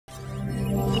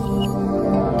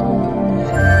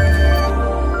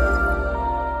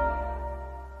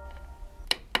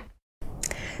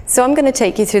So I'm going to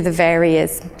take you through the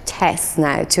various tests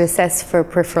now to assess for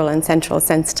peripheral and central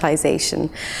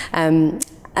sensitization. And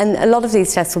a lot of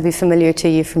these tests will be familiar to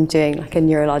you from doing like a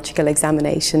neurological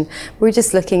examination. We're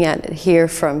just looking at it here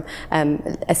from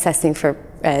assessing for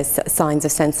signs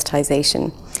of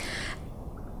sensitization.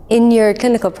 In your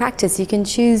clinical practice, you can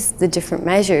choose the different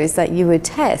measures that you would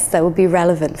test that would be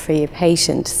relevant for your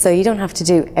patient. So you don't have to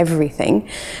do everything.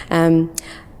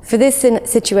 For this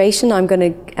situation, I'm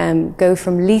going to go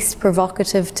from least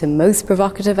provocative to most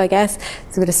provocative, I guess. So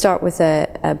I'm going to start with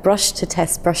a brush to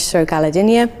test brush stroke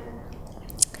allodynia.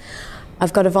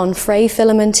 I've got a von Frey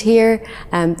filament here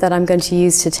that I'm going to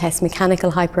use to test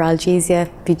mechanical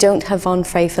hyperalgesia. If you don't have von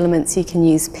Frey filaments, you can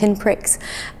use pinpricks.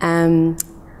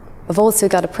 I've also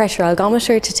got a pressure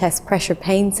algometer to test pressure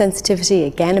pain sensitivity,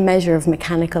 again a measure of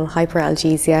mechanical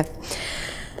hyperalgesia.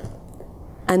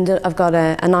 And I've got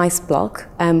an ice block,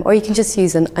 or you can just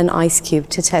use an ice cube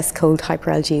to test cold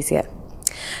hyperalgesia.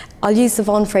 I'll use the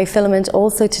von Frey filament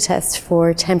also to test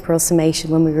for temporal summation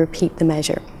when we repeat the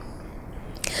measure.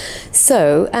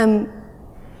 So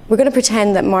we're going to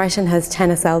pretend that Martin has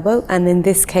tennis elbow, and in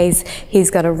this case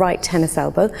he's got a right tennis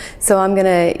elbow. So I'm going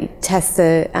to test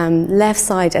the left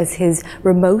side as his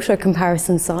remote or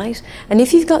comparison side. And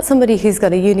if you've got somebody who's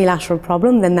got a unilateral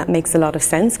problem, then that makes a lot of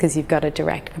sense because you've got a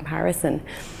direct comparison.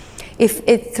 If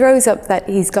it throws up that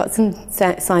he's got some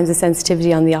signs of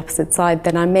sensitivity on the opposite side,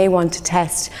 then I may want to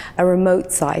test a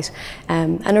remote side.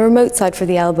 And a remote side for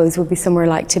the elbows will be somewhere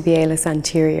like tibialis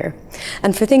anterior.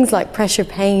 And for things like pressure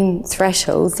pain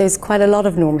thresholds, there's quite a lot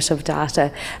of normative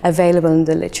data available in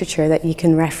the literature that you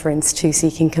can reference to, so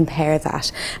you can compare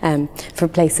that for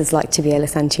places like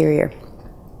tibialis anterior.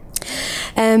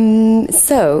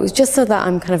 So just so that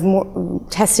I'm kind of more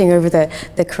testing over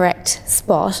the correct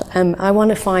spot, I want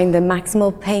to find the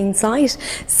maximal pain site.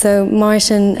 So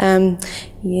Martin,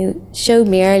 you showed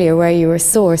me earlier where you were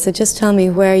sore, so just tell me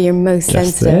where you're most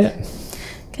sensitive. There.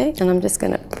 Okay, and I'm just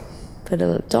going to put a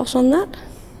little dot on that.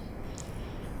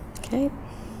 Okay.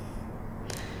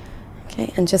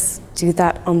 Okay, and just do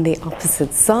that on the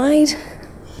opposite side.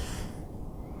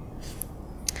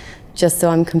 Just so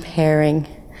I'm comparing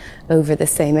over the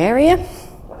same area.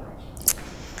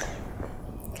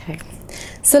 Okay,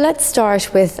 so let's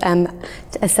start with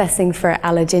assessing for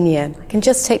allodynia. I can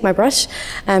just take my brush.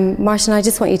 Martin, I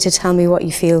just want you to tell me what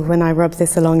you feel when I rub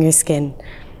this along your skin.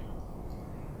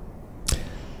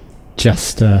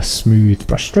 Just a smooth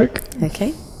brush stroke.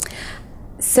 Okay.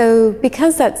 So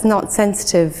because that's not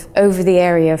sensitive over the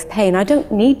area of pain, I don't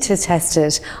need to test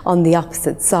it on the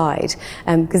opposite side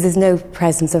because there's no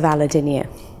presence of allodynia.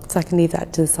 So I can leave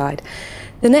that to the side.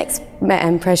 The next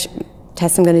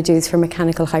test I'm going to do is for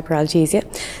mechanical hyperalgesia.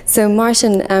 So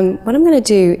Martin, what I'm going to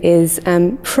do is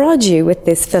prod you with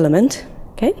this filament,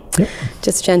 okay? Yep.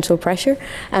 Just gentle pressure.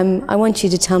 I want you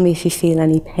to tell me if you feel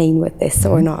any pain with this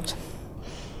or not.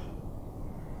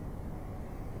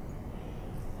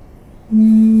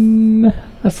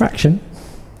 A fraction.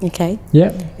 Okay.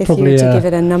 Yeah. If you were to give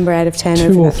it a number out of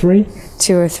 10, 2 or 3.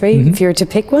 2 or 3. If you were to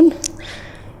pick one.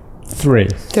 3.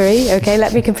 3, okay,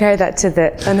 let me compare that to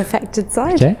the unaffected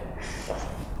side. Okay.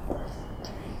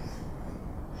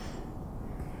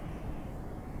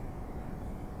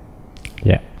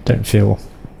 Yeah, don't feel,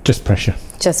 just pressure.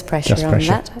 Just pressure on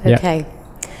that, yeah. Okay.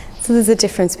 So there's a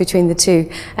difference between the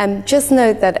two. Just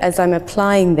note that as I'm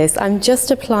applying this, I'm just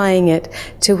applying it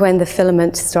to when the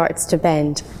filament starts to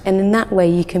bend. And in that way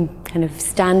you can kind of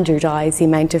standardize the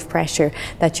amount of pressure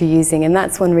that you're using. And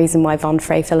that's one reason why von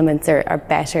Frey filaments are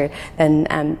better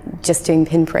than just doing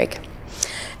pinprick.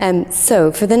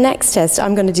 So for the next test,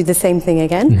 I'm going to do the same thing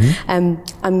again.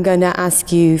 I'm going to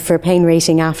ask you for a pain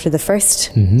rating after the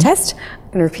first test.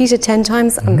 I'm going to repeat it 10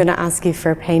 times. I'm going to ask you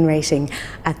for a pain rating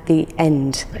at the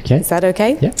end. Okay. Is that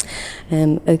okay?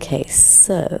 Yeah. Okay,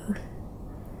 so...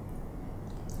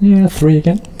 Yeah, 3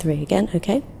 again. 3 again,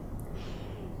 okay.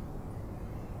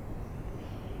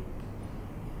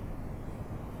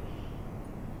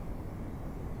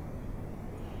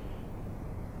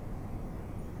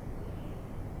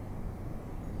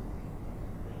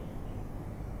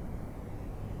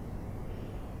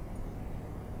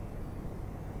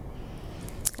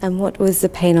 And what was the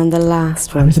pain on the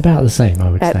last one? It was about the same,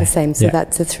 I would say. About the same, so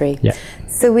that's a 3. Yeah.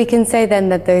 So we can say then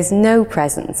that there's no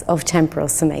presence of temporal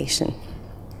summation.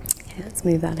 Okay, let's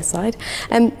move that aside.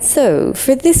 So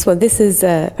for this one, this is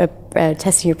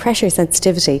testing your pressure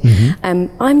sensitivity.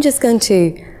 I'm just going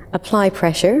to apply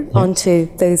pressure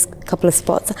onto those couple of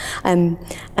spots, and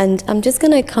I'm just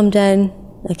going to come down.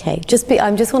 Okay,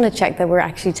 I just want to check that we're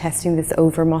actually testing this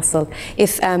over muscle.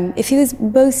 If he was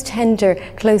most tender,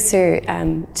 closer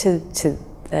to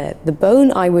the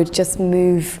bone, I would just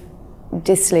move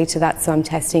distally to that, so I'm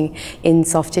testing in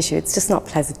soft tissue. It's just not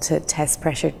pleasant to test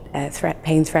pressure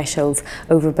pain thresholds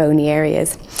over bony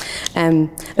areas.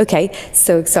 Okay,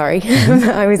 so sorry,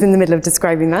 I was in the middle of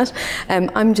describing that.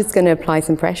 I'm just going to apply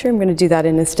some pressure. I'm going to do that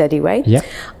in a steady way. Yep.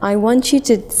 I want you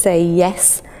to say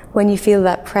yes when you feel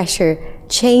that pressure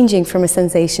changing from a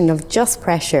sensation of just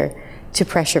pressure to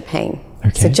pressure pain.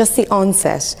 Okay. So just the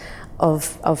onset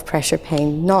of pressure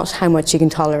pain, not how much you can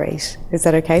tolerate. Is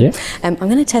that okay? Yeah. I'm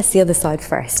going to test the other side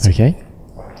first. Okay.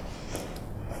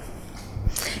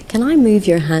 Can I move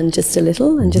your hand just a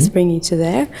little and just bring you to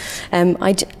there?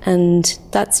 And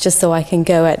that's just so I can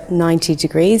go at 90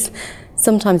 degrees.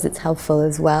 Sometimes it's helpful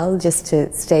as well just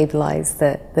to stabilize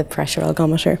the pressure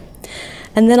algometer.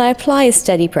 And then I apply a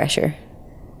steady pressure.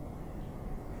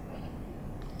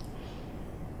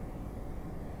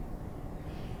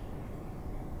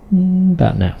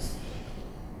 About now.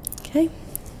 Okay.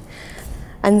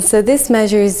 And so this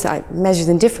measures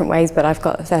in different ways, but I've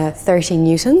got 30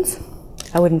 newtons.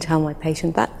 I wouldn't tell my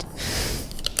patient that.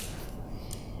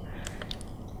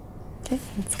 Okay,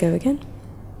 let's go again.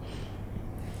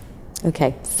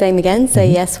 Okay, same again.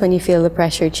 Say yes when you feel the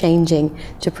pressure changing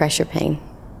to pressure pain.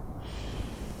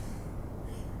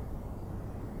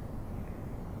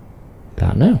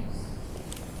 About now.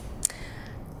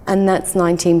 And that's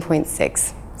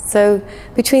 19.6. So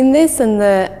between this and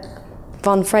the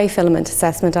von Frey filament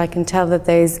assessment, I can tell that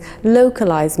there's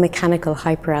localized mechanical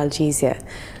hyperalgesia.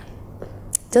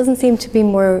 Doesn't seem to be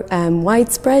more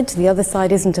widespread. The other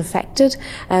side isn't affected,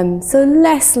 so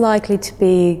less likely to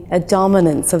be a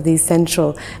dominance of these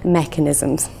central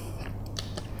mechanisms.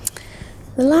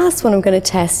 The last one I'm going to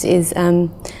test is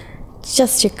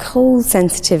just your cold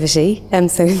sensitivity.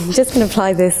 So I'm just going to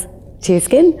apply this to your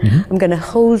skin. I'm going to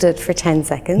hold it for 10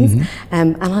 seconds,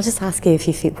 and I'll just ask you if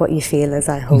you feel what you feel as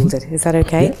I hold it. Is that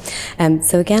okay? Yeah.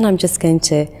 So again, I'm just going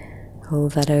to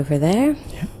hold that over there.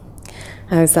 Yeah.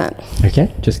 How's that?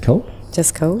 Okay, just cold.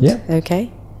 Just cold? Yeah.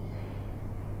 Okay.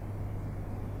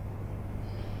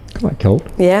 Quite cold.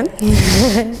 Yeah.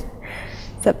 Is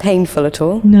that painful at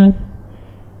all? No.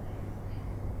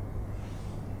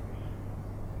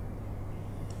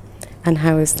 And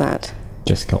how is that?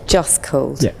 Just cold. Just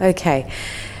cold. Yeah. Okay.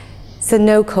 So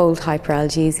no cold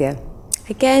hyperalgesia.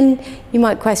 Again, you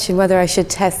might question whether I should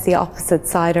test the opposite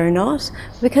side or not.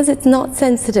 Because it's not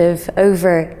sensitive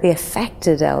over the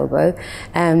affected elbow,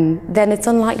 then it's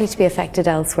unlikely to be affected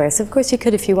elsewhere. So of course you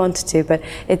could if you wanted to, but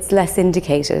it's less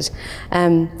indicated.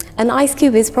 An ice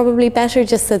cube is probably better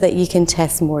just so that you can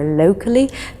test more locally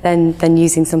than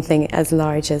using something as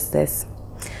large as this.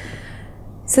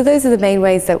 So those are the main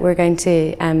ways that we're going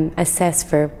to assess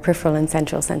for peripheral and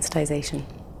central sensitization.